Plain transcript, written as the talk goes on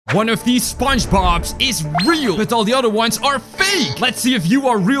One of these SpongeBobs is real, but all the other ones are fake. Let's see if you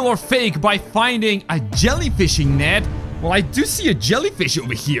are real or fake by finding a jellyfishing net. Well, I do see a jellyfish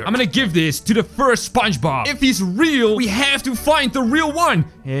over here. I'm gonna give this to the first SpongeBob. If he's real, we have to find the real one.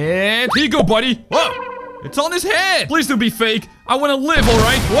 And here you go, buddy. Whoa, it's on his head. Please don't be fake. I want to live, all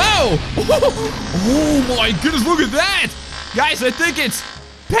right? Whoa. Oh my goodness, look at that. Guys, I think it's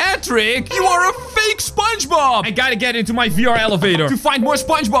Patrick. You are a fake SpongeBob. I gotta get into my VR elevator to find more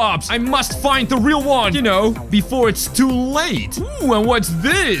SpongeBobs. I must find the real one, you know, before it's too late. Ooh, and what's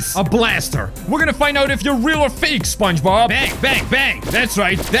this? A blaster. We're gonna find out if you're real or fake, SpongeBob. Bang, bang, bang. That's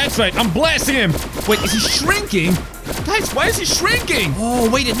right, that's right. I'm blasting him. Wait, is he shrinking? Guys, why is he shrinking? Oh,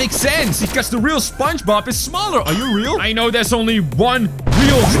 wait, it makes sense. Because the real SpongeBob is smaller. Are you real? I know there's only one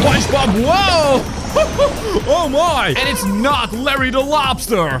real SpongeBob. Whoa! Oh my! And it's not Larry the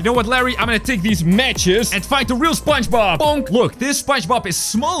Lobster. You know what, Larry? I'm gonna take these matches and find the real SpongeBob. Bonk. Look, this SpongeBob is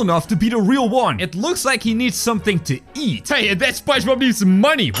small enough to be the real one. It looks like he needs something to eat. Hey, that SpongeBob needs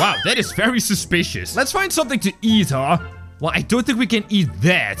money. Wow, that is very suspicious. Let's find something to eat, huh? Well, I don't think we can eat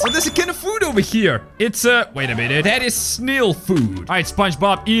that. Oh, there's a can of food over here. It's, wait a minute. That is snail food. All right,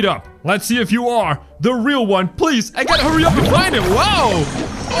 SpongeBob, eat up. Let's see if you are the real one. Please, I gotta hurry up and find him. Whoa!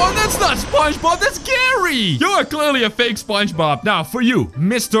 Oh, that's not SpongeBob. That's Gary. You are clearly a fake SpongeBob. Now, for you,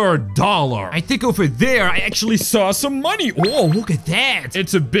 Mr. Dollar. I think over there, I actually saw some money. Oh, look at that.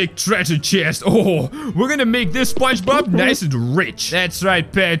 It's a big treasure chest. Oh, we're gonna make this SpongeBob nice and rich. That's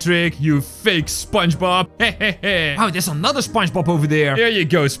right, Patrick. You fake SpongeBob. Hehehe. Oh, there's another SpongeBob over there. There you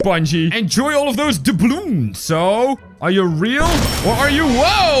go, Spongy. Enjoy all of those doubloons. So, are you real or are you,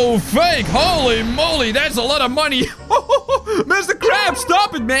 whoa, fake? Holy moly, that's a lot of money. Mr. Krabs,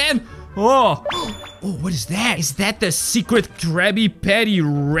 stop it, man. Oh, what is that? Is that the secret Krabby Patty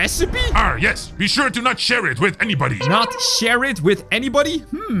recipe? Yes. Be sure to not share it with anybody. Not share it with anybody?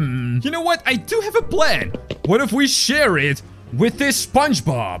 You know what? I do have a plan. What if we share it with this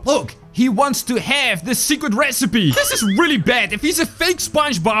SpongeBob? Look. He wants to have the secret recipe. This is really bad. If he's a fake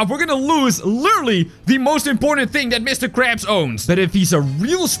SpongeBob, we're gonna lose literally the most important thing that Mr. Krabs owns. But if he's a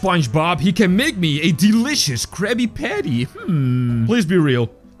real SpongeBob, he can make me a delicious Krabby Patty. Please be real.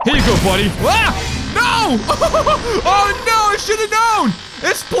 Here you go, buddy. Ah! No! Oh, no! I should have known!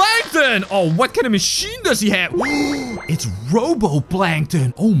 It's Plankton! Oh, what kind of machine does he have? It's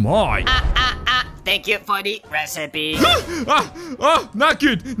Robo-Plankton. Oh, my. Thank you for the recipe. Not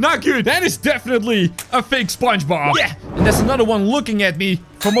good. Not good. That is definitely a fake SpongeBob. Yeah, and there's another one looking at me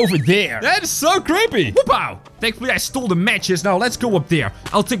from over there. That is so creepy. Wow. Thankfully, I stole the matches. Now, let's go up there.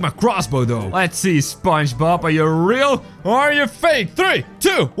 I'll take my crossbow, though. Let's see, SpongeBob. Are you real or are you fake? 3,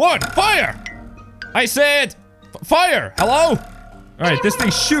 2, 1, fire! I said fire. Hello? All right, this thing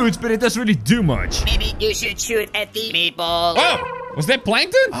shoots, but it doesn't really do much. Maybe you should shoot at the meatball. Oh! Was that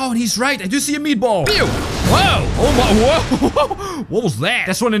Plankton? Oh, and he's right. I do see a meatball. Pew! Whoa! Oh my! Whoa! What was that?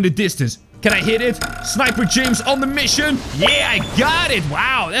 That's one in the distance. Can I hit it? Sniper James on the mission. Yeah, I got it.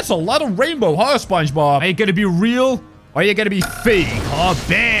 Wow, that's a lot of rainbow, huh, SpongeBob? Are you gonna be real? Or are you gonna be fake? Oh,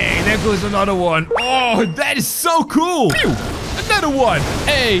 bang! There goes another one. Oh, that is so cool. Pew! Another one.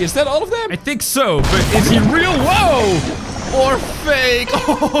 Hey, is that all of them? I think so. But is he real? Whoa! Or fake.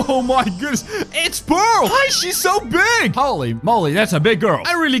 Oh my goodness. It's Pearl. Hi, she's so big. Holy moly, that's a big girl.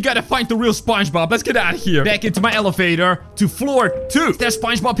 I really gotta find the real SpongeBob. Let's get out of here. Back into my elevator to floor 2. Is there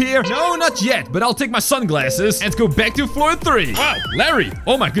SpongeBob here? No, not yet. But I'll take my sunglasses and go back to floor 3. Wow, Larry.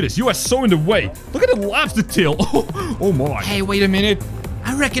 Oh my goodness, you are so in the way. Look at the lobster tail. Oh my. Hey, wait a minute.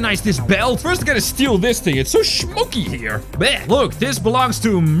 I recognize this belt. First, I gotta steal this thing. It's so smoky here. Blech. Look, this belongs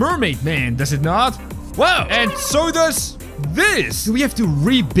to Mermaid Man, does it not? Wow, and so does this. Do we have to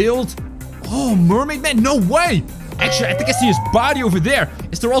rebuild? Oh, Mermaid Man? No way. Actually, I think I see his body over there.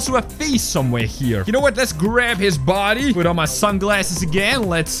 Is there also a face somewhere here? You know what? Let's grab his body. Put on my sunglasses again.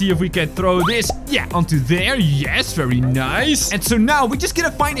 Let's see if we can throw this. Yeah, onto there. Yes, very nice. And so now we just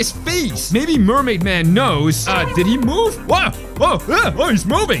gotta find his face. Maybe Mermaid Man knows. Did he move? Whoa. Oh, he's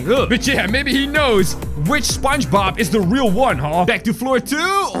moving. But yeah, maybe he knows which SpongeBob is the real one, huh? Back to floor 2.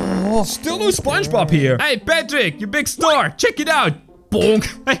 Oh, still no SpongeBob here. Hey, Patrick, you big star. Check it out. Bonk.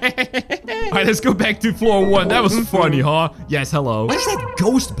 Alright, let's go back to floor 1. That was funny, huh? Yes, hello. What is that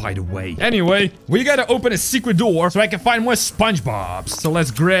ghost, by the way? Anyway, we gotta open a secret door so I can find more SpongeBobs. So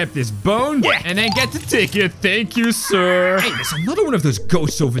let's grab this bone. Yeah. And then get the ticket. Thank you, sir. Hey, there's another one of those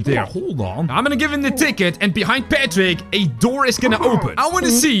ghosts over there. Hold on. I'm gonna give him the ticket, and behind Patrick, a door is gonna open. I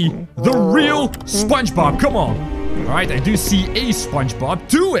wanna see the real SpongeBob. Come on. Alright, I do see a SpongeBob.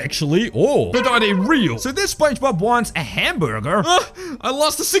 2, actually. Oh, but are they real? So this SpongeBob wants a hamburger. I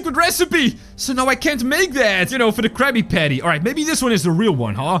lost the secret recipe. So now I can't make that, you know, for the Krabby Patty. All right, maybe this one is the real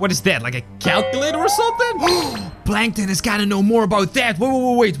one, huh? What is that, like a calculator or something? Plankton has got to know more about that.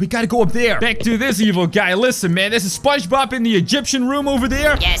 Wait, we got to go up there. Back to this evil guy. Listen, man, this is SpongeBob in the Egyptian room over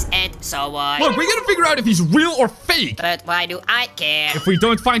there. Yes, and so what? Look, we got to figure out if he's real or fake. But why do I care? If we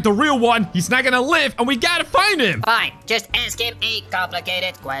don't find the real one, he's not gonna live, and we gotta find him. Fine, just ask him a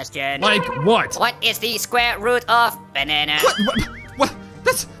complicated question. Like what? What is the square root of banana? What?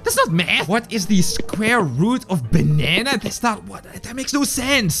 That's not math. What is the square root of banana? That's not what. That makes no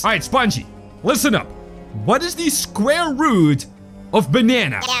sense. All right, Spongy, listen up. What is the square root of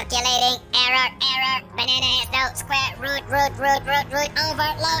banana? Calculating error. Banana has no square root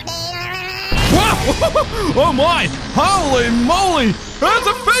overloading. Whoa! Oh my! Holy moly! That's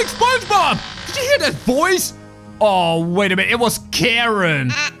a fake SpongeBob! Did you hear that voice? Oh, wait a minute. It was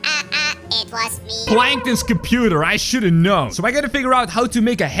Karen. It was me. Plankton's computer. I should've known. So I gotta figure out how to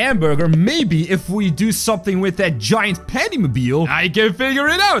make a hamburger. Maybe if we do something with that giant Pattymobile, I can figure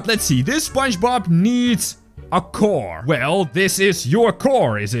it out. Let's see. This SpongeBob needs a car. Well, this is your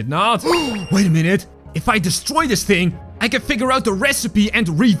car, is it not? Wait a minute. If I destroy this thing, I can figure out the recipe and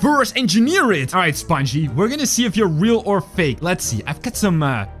reverse engineer it. All right, Spongy, we're gonna see if you're real or fake. Let's see. I've got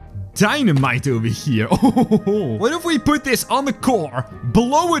some dynamite over here. Oh, what if we put this on the car,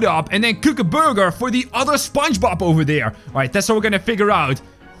 blow it up, and then cook a burger for the other SpongeBob over there? All right, that's how we're gonna figure out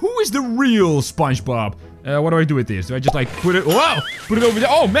who is the real SpongeBob. What do I do with this? Do I just like put it? Whoa! Put it over there.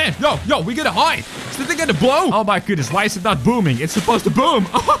 Oh man! Yo! We gotta hide. Is the thing gonna blow? Oh my goodness! Why is it not booming? It's supposed to boom.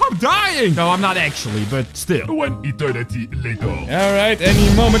 Oh, I'm dying. No, I'm not actually, but still. 1 eternity later. All right,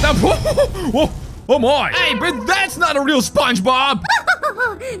 any moment. Oh my! Hey, but that's not a real SpongeBob.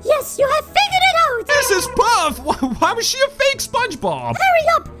 Yes, you have figured it out. This is Puff. Why was she a fake SpongeBob? Hurry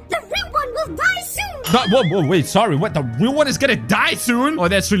up. The real one will die soon. Whoa, wait, sorry. What? The real one is gonna die soon? Oh,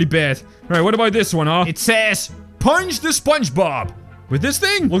 that's really bad. All right, what about this one, huh? It says, punch the SpongeBob. With this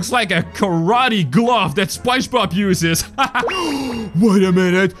thing? Looks like a karate glove that SpongeBob uses. Wait a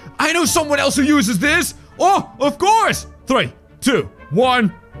minute. I know someone else who uses this. Oh, of course. 3, 2,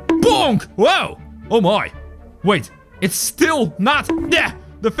 1. Bonk. Whoa. Oh my. Wait, it's still not. Yeah.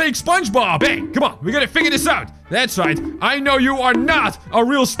 The fake SpongeBob. Hey, come on. We gotta figure this out. That's right. I know you are not a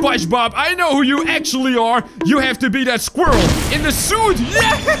real SpongeBob. I know who you actually are. You have to be that squirrel in the suit.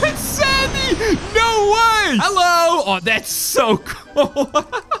 Yes, Sandy. No way. Hello. Oh, that's so cool.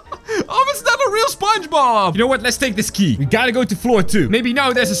 Oh, it's not a real SpongeBob. You know what? Let's take this key. We gotta go to floor 2. Maybe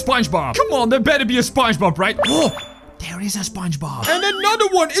now there's a SpongeBob. Come on, there better be a SpongeBob, right? Oh, there is a SpongeBob. And another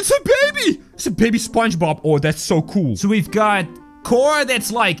one. It's a baby. It's a baby SpongeBob. Oh, that's so cool. So we've got Cora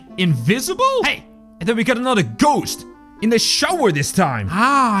that's like invisible. Hey, and then we got another ghost in the shower this time.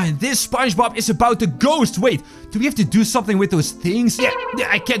 Ah, and this SpongeBob is about the ghost. Wait, do we have to do something with those things? Yeah,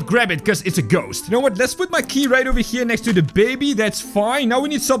 I can't grab it because it's a ghost. You know what? Let's put my key right over here next to the baby. That's fine. Now we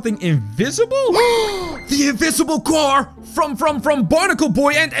need something invisible. The invisible car from Barnacle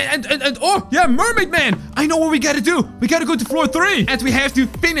Boy and oh yeah, Mermaid Man. I know what we gotta do. We gotta go to floor 3 and we have to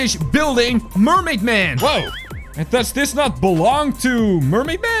finish building Mermaid Man. Whoa. And does this not belong to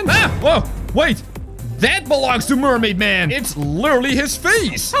Mermaid Man? Ah, whoa, wait. That belongs to Mermaid Man. It's literally his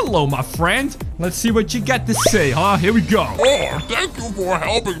face. Hello, my friend. Let's see what you got to say, huh? Here we go. Oh, thank you for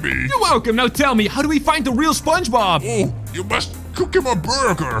helping me. You're welcome. Now tell me, how do we find the real SpongeBob? Oh, you must cook him a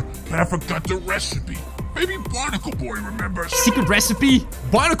burger. I forgot the recipe. Maybe Barnacle Boy remembers. Secret recipe?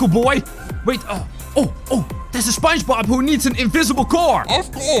 Barnacle Boy? Wait, oh, there's a SpongeBob who needs an invisible car.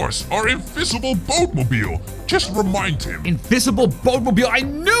 Of course, our invisible boatmobile. Just remind him. Invisible boatmobile, I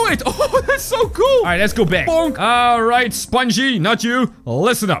knew it. Oh, that's so cool. All right, let's go back. Bonk. All right, Spongy, not you.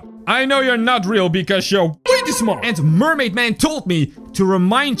 Listen up. I know you're not real because you're way too smart. And Mermaid Man told me to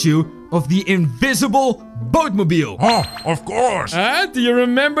remind you of the invisible boatmobile. Oh, of course. Do you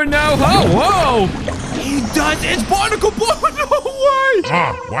remember now? Oh, whoa. He does. It's Barnacle Boy. No way.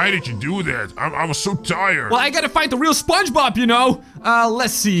 Why did you do that? I was so tired. Well, I gotta find the real SpongeBob, you know.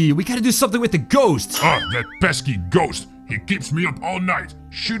 Let's see. We gotta do something with the ghost. That pesky ghost. He keeps me up all night.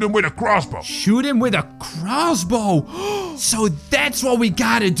 Shoot him with a crossbow. Shoot him with a crossbow. So that's what we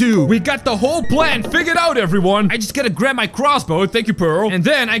gotta do. We got the whole plan figured out, everyone. I just gotta grab my crossbow. Thank you, Pearl. And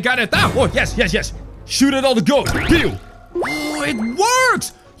then I gotta... Oh, yes. Shoot at all the ghosts. Pew. Oh, it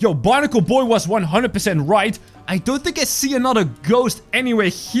works. Yo, Barnacle Boy was 100% right. I don't think I see another ghost anywhere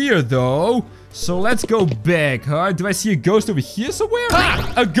here, though. So let's go back, huh? Do I see a ghost over here somewhere?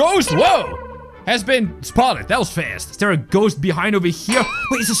 Ah, a ghost. Whoa. Has been spotted. That was fast. Is there a ghost behind over here?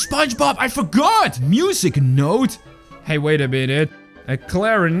 Wait, it's a SpongeBob. I forgot. Music note. Hey, wait a minute. A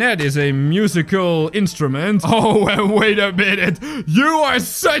clarinet is a musical instrument. Oh, and wait a minute. You are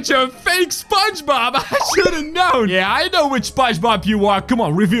such a fake SpongeBob. I should have known. Yeah, I know which SpongeBob you are. Come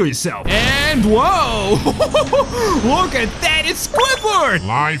on, reveal yourself. And whoa. Look at that. It's Squidward.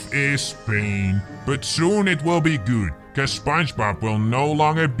 Life is pain, but soon it will be good. Cause SpongeBob will no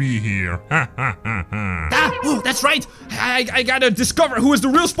longer be here. Ha ha ha ha. Oh, that's right. I gotta discover who is the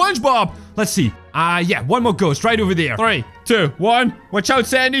real SpongeBob. Let's see. Yeah, one more ghost right over there. 3, 2, 1. Watch out,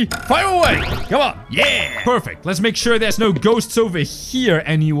 Sandy. Fire away. Come on. Yeah. Perfect. Let's make sure there's no ghosts over here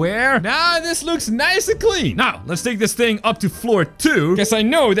anywhere. Now, this looks nice and clean. Now, let's take this thing up to floor 2. Guess I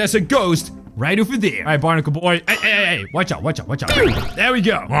know there's a ghost right over there. All right, Barnacle Boy. Hey. Watch out. There we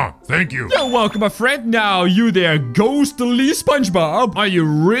go. Oh, thank you. You're welcome, my friend. Now, you there, ghostly SpongeBob. Are you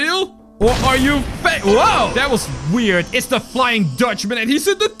real? Or are you fake? Whoa, that was weird. It's the Flying Dutchman and he's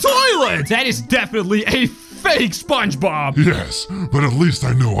in the toilet. That is definitely a fake SpongeBob. Yes, but at least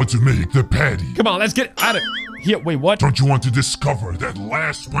I know how to make the patty. Come on, let's get out of here. Wait, what? Don't you want to discover that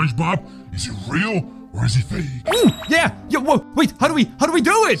last SpongeBob? Is he real or is he fake? Ooh, yeah, whoa, wait, how do we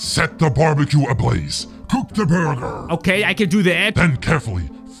do it? Set the barbecue ablaze. Cook the burger. Okay, I can do that. Then carefully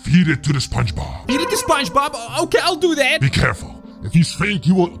feed it to the SpongeBob. Feed it to SpongeBob? Okay, I'll do that. Be careful. If he's fake,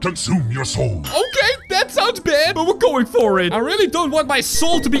 he will consume your soul. Okay, that sounds bad, but we're going for it. I really don't want my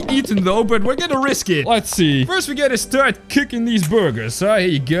soul to be eaten, though, but we're gonna risk it. Let's see. First, we gotta start cooking these burgers. So, here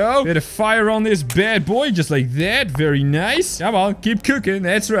you go. Bit of fire on this bad boy, just like that. Very nice. Come on, keep cooking.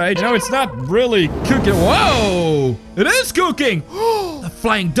 That's right. You know, it's not really cooking. Whoa! It is cooking! The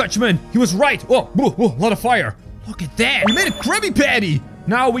Flying Dutchman. He was right. Oh, a lot of fire. Look at that. We made a Krabby Patty.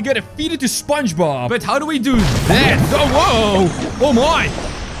 Now we gotta feed it to SpongeBob. But how do we do that? Oh, whoa! Oh my!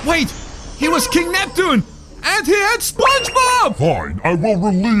 Wait! He was King Neptune! And he had SpongeBob! Fine, I will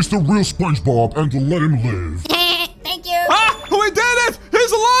release the real SpongeBob and let him live. Thank you. Ah! We did it!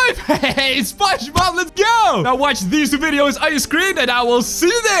 He's alive! Hey, SpongeBob, let's go! Now watch these 2 videos on your screen and I will see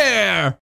you there!